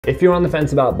If you're on the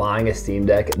fence about buying a Steam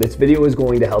Deck, this video is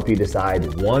going to help you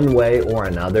decide one way or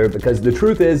another, because the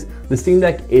truth is the Steam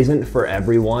Deck isn't for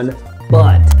everyone.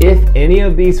 But if any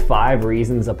of these 5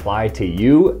 reasons apply to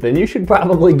you, then you should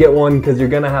probably get one because you're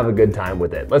gonna have a good time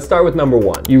with it. Let's start with number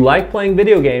 1. You like playing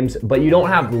video games, but you don't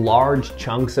have large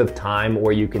chunks of time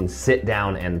where you can sit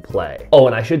down and play. Oh,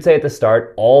 and I should say at the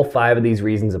start, all 5 of these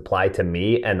reasons apply to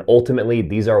me, and ultimately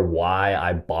these are why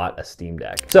I bought a Steam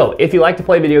Deck. So if you like to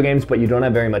play video games, but you don't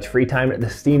have very much free time, the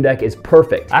Steam Deck is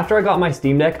perfect. After I got my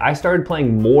Steam Deck, I started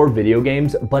playing more video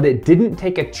games, but it didn't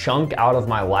take a chunk out of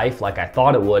my life like I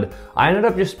thought it would. I ended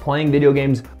up just playing video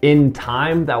games in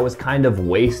time that was kind of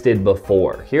wasted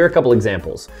before. Here are a couple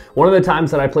examples. One of the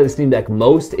times that I play the Steam Deck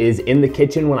most is in the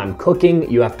kitchen when I'm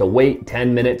cooking. You have to wait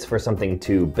 10 minutes for something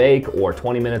to bake, or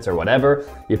 20 minutes or whatever.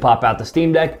 You pop out the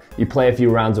Steam Deck, you play a few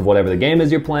rounds of whatever the game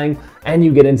is you're playing, and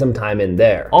you get in some time in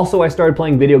there. Also, I started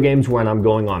playing video games when I'm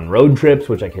going on road trips,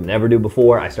 which I could never do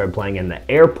before. I started playing in the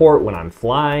airport when I'm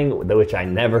flying, which I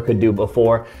never could do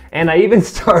before. And I even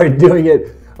started doing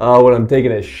it when I'm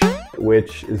taking a shit,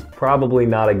 which is probably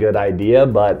not a good idea,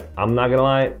 but I'm not gonna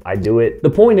lie, I do it. The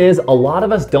point is, a lot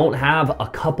of us don't have a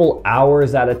couple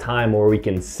hours at a time where we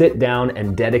can sit down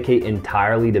and dedicate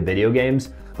entirely to video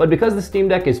games. But because the Steam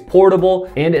Deck is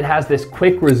portable and it has this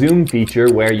quick resume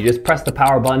feature where you just press the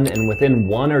power button and within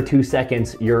 1 or 2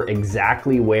 seconds, you're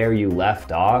exactly where you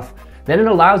left off, then it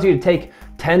allows you to take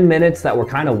 10 minutes that were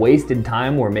kind of wasted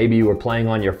time where maybe you were playing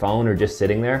on your phone or just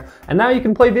sitting there, and now you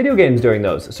can play video games during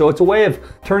those. So it's a way of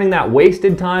turning that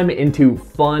wasted time into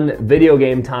fun video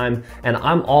game time, and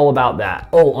I'm all about that.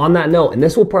 Oh, on that note, and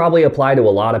this will probably apply to a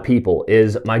lot of people,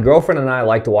 is my girlfriend and I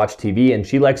like to watch TV, and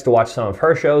she likes to watch some of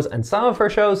her shows, and some of her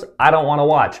shows I don't want to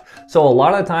watch. So a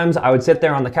lot of the times I would sit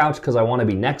there on the couch because I want to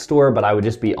be next to her, but I would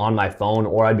just be on my phone,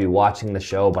 or I'd be watching the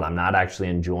show, but I'm not actually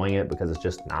enjoying it because it's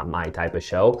just not my type of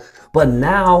show. But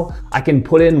now I can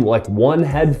put in like one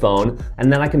headphone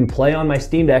and then I can play on my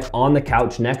Steam Deck on the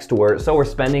couch next to her. So we're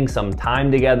spending some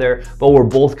time together, but we're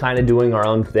both kind of doing our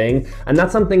own thing. And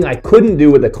that's something I couldn't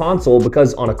do with a console,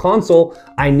 because on a console,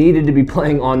 I needed to be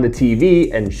playing on the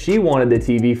TV and she wanted the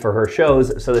TV for her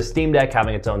shows. So the Steam Deck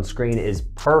having its own screen is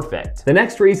perfect. The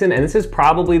next reason, and this is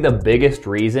probably the biggest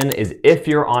reason, is if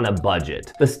you're on a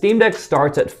budget. The Steam Deck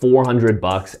starts at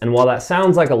 $400, and while that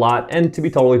sounds like a lot, and to be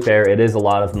totally fair, it is a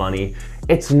lot of money,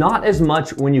 it's not as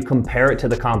much when you compare it to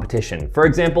the competition. For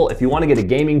example, if you want to get a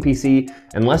gaming PC,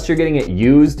 unless you're getting it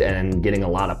used and getting a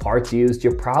lot of parts used,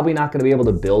 you're probably not going to be able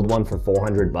to build one for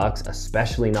 $400,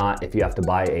 especially not if you have to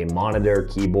buy a monitor,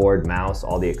 keyboard, mouse,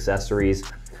 all the accessories.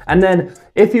 And then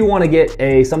if you want to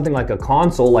get something like a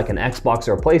console, like an Xbox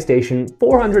or a PlayStation,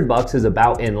 $400 is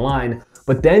about in line.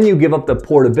 But then you give up the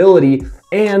portability,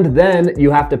 and then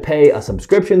you have to pay a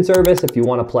subscription service if you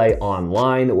want to play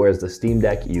online, whereas the Steam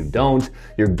Deck, you don't.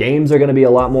 Your games are going to be a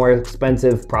lot more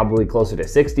expensive, probably closer to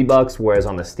 $60, whereas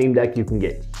on the Steam Deck, you can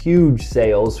get huge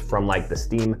sales from like the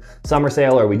Steam summer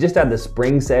sale, or we just had the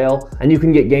spring sale, and you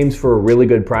can get games for a really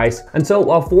good price. And so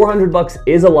while $400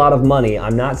 is a lot of money,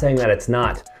 I'm not saying that it's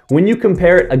not. When you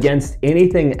compare it against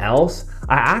anything else,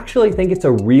 I actually think it's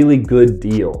a really good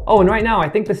deal. Oh, and right now I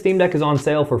think the Steam Deck is on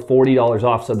sale for $40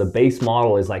 off, so the base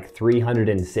model is like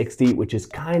 $360, which is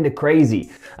kind of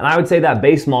crazy. And I would say that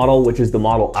base model, which is the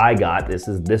model I got, this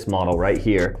is this model right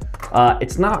here,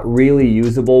 it's not really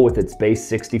usable with its base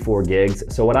 64 gigs.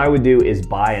 So what I would do is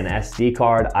buy an SD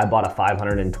card. I bought a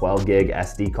 512 gig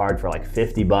SD card for like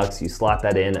 $50. You slot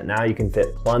that in, now you can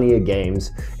fit plenty of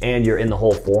games, and you're in the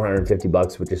whole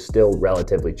 $450, which is still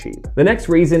relatively cheap. The next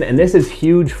reason, and this is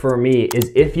huge for me,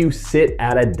 is if you sit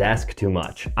at a desk too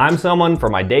much. I'm someone, for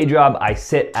my day job, I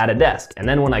sit at a desk. And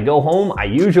then when I go home, I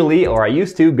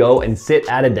used to go and sit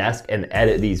at a desk and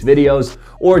edit these videos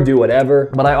or do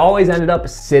whatever, but I always ended up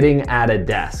sitting at a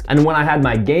desk. And when I had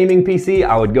my gaming PC,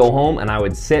 I would go home and I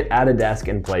would sit at a desk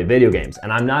and play video games.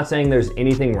 And I'm not saying there's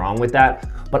anything wrong with that,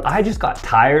 but I just got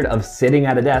tired of sitting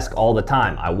at a desk all the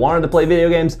time. I wanted to play video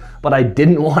games, but I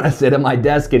didn't want to sit at my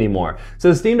desk anymore. So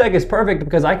the Steam Deck is perfect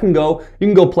because you can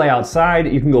go play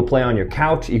outside, you can go play on your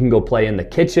couch, you can go play in the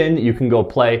kitchen, you can go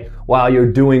play while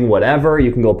you're doing whatever,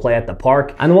 you can go play at the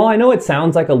park. And while I know it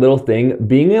sounds like a little thing,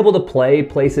 being able to play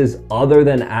places other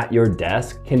than at your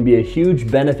desk can be a huge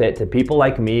benefit to people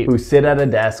like me who sit at a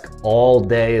desk all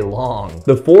day long.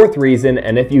 The fourth reason,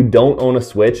 and if you don't own a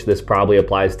Switch, this probably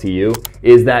applies to you,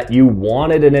 is that you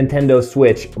wanted a Nintendo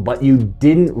Switch, but you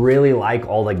didn't really like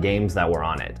all the games that were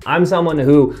on it. I'm someone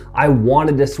who I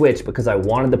wanted to Switch because I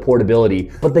wanted the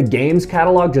portability, but the games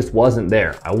catalog just wasn't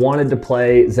there. I wanted to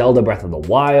play Zelda Breath of the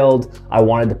Wild, child. I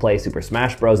wanted to play Super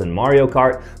Smash Bros. And Mario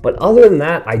Kart, but other than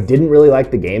that, I didn't really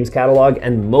like the games catalog,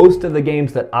 and most of the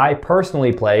games that I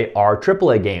personally play are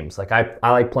AAA games. Like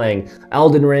I like playing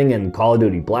Elden Ring and Call of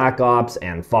Duty Black Ops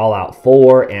and Fallout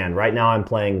 4, and right now I'm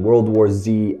playing World War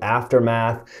Z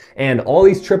Aftermath, and all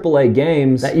these AAA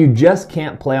games that you just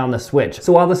can't play on the Switch.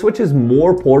 So while the Switch is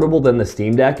more portable than the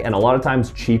Steam Deck and a lot of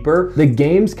times cheaper, the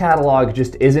games catalog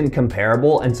just isn't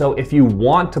comparable, and so if you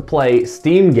want to play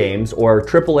Steam games or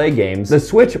AAA games, the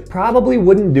Switch probably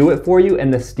wouldn't do it for you,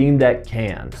 and the Steam Deck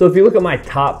can. So if you look at my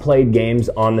top played games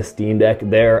on the Steam Deck,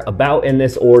 they're about in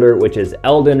this order, which is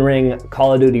Elden Ring,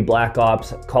 Call of Duty Black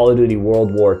Ops, Call of Duty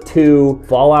World War II,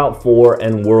 Fallout 4,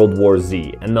 and World War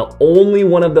Z. And the only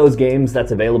one of those games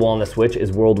that's available on the Switch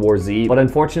is World War Z, but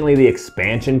unfortunately the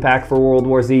expansion pack for World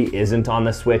War Z isn't on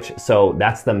the Switch, so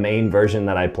that's the main version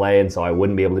that I play, and so I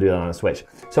wouldn't be able to do that on the Switch.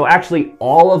 So actually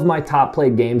all of my top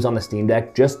played games on the Steam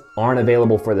Deck just aren't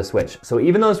available for the Switch. So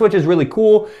even though the Switch is really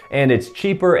cool and it's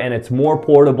cheaper and it's more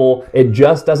portable, it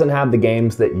just doesn't have the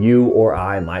games that you or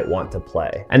I might want to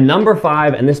play. And number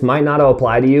 5, and this might not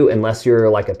apply to you unless you're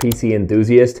like a PC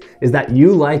enthusiast, is that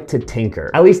you like to tinker,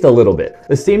 at least a little bit.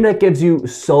 The Steam Deck gives you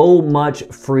so much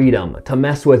freedom to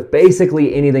mess with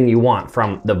basically anything you want,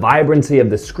 from the vibrancy of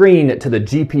the screen to the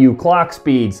GPU clock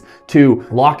speeds to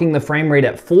locking the frame rate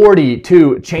at 40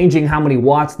 to changing how many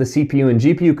watts the CPU and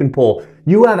GPU can pull.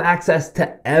 You have access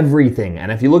to everything.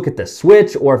 And if you look at the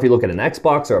Switch, or if you look at an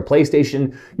Xbox or a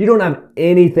PlayStation, you don't have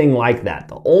anything like that.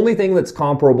 The only thing that's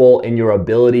comparable in your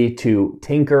ability to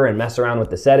tinker and mess around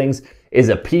with the settings is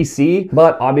a PC,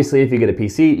 but obviously if you get a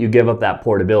PC, you give up that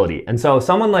portability. And so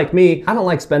someone like me, I don't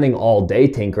like spending all day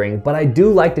tinkering, but I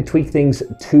do like to tweak things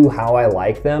to how I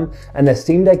like them, and the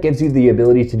Steam Deck gives you the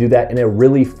ability to do that in a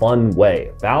really fun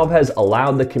way. Valve has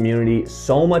allowed the community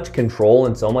so much control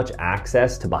and so much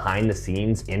access to behind the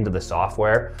scenes into the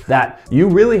software that you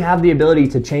really have the ability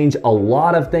to change a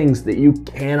lot of things that you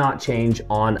cannot change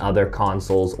on other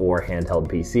consoles or handheld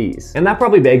PCs. And that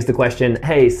probably begs the question,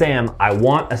 hey Sam, I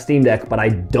want a Steam Deck, but I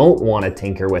don't want to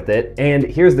tinker with it. And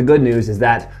here's the good news, is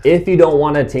that if you don't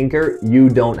want to tinker, you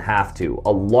don't have to.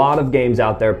 A lot of games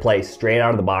out there play straight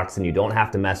out of the box and you don't have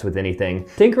to mess with anything.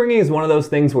 Tinkering is one of those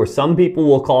things where some people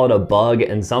will call it a bug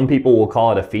and some people will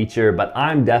call it a feature, but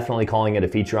I'm definitely calling it a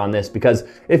feature on this, because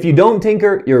if you don't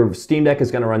tinker, your Steam Deck is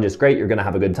going to run just great. You're going to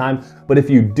have a good time. But if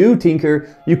you do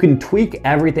tinker, you can tweak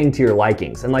everything to your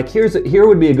likings. And like here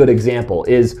would be a good example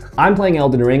is I'm playing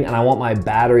Elden Ring and I want my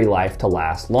battery life to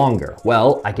last longer.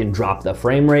 Well, I can drop the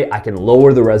frame rate, I can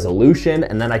lower the resolution,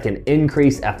 and then I can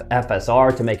increase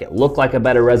FSR to make it look like a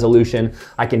better resolution.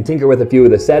 I can tinker with a few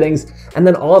of the settings, and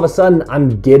then all of a sudden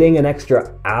I'm getting an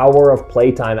extra hour of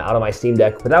playtime out of my Steam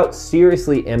Deck without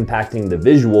seriously impacting the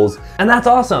visuals, and that's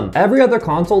awesome. Every other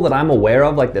console that I'm aware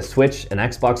of, like the Switch, an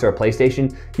Xbox, or a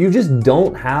PlayStation, you just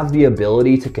don't have the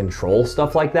ability to control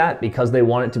stuff like that because they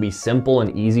want it to be simple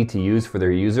and easy to use for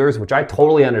their users, which I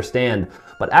totally understand.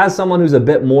 But as someone who's a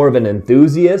bit more of an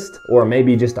enthusiast, or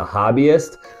maybe just a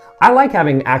hobbyist, I like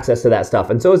having access to that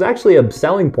stuff, and so it's actually a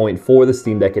selling point for the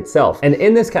Steam Deck itself. And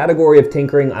in this category of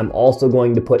tinkering, I'm also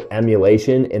going to put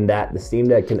emulation, in that the Steam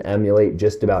Deck can emulate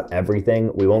just about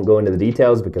everything. We won't go into the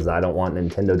details because I don't want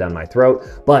Nintendo down my throat,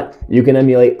 but you can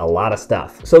emulate a lot of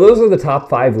stuff. So those are the top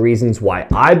 5 reasons why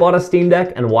I bought a Steam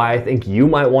Deck and why I think you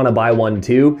might want to buy one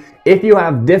too. If you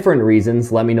have different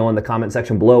reasons, let me know in the comment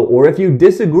section below, or if you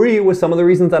disagree with some of the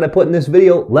reasons that I put in this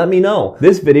video, let me know.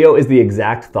 This video is the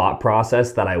exact thought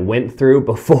process that I went through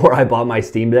before I bought my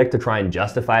Steam Deck to try and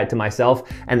justify it to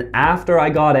myself, and after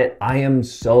I got it, I am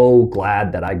so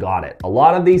glad that I got it. A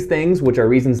lot of these things, which are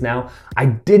reasons now, I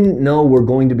didn't know were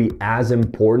going to be as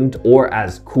important or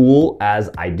as cool as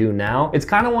I do now. It's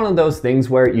kind of one of those things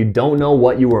where you don't know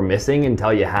what you were missing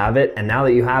until you have it, and now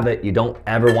that you have it, you don't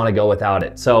ever want to go without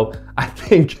it. So I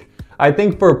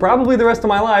think for probably the rest of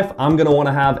my life, I'm gonna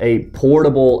wanna have a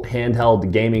portable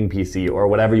handheld gaming PC, or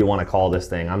whatever you wanna call this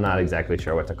thing. I'm not exactly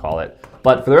sure what to call it.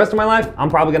 But for the rest of my life, I'm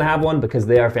probably gonna have one because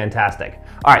they are fantastic.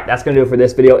 All right, that's gonna do it for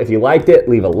this video. If you liked it,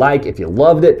 leave a like. If you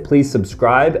loved it, please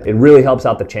subscribe. It really helps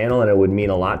out the channel and it would mean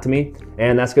a lot to me.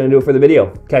 And that's gonna do it for the video.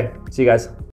 Okay, see you guys.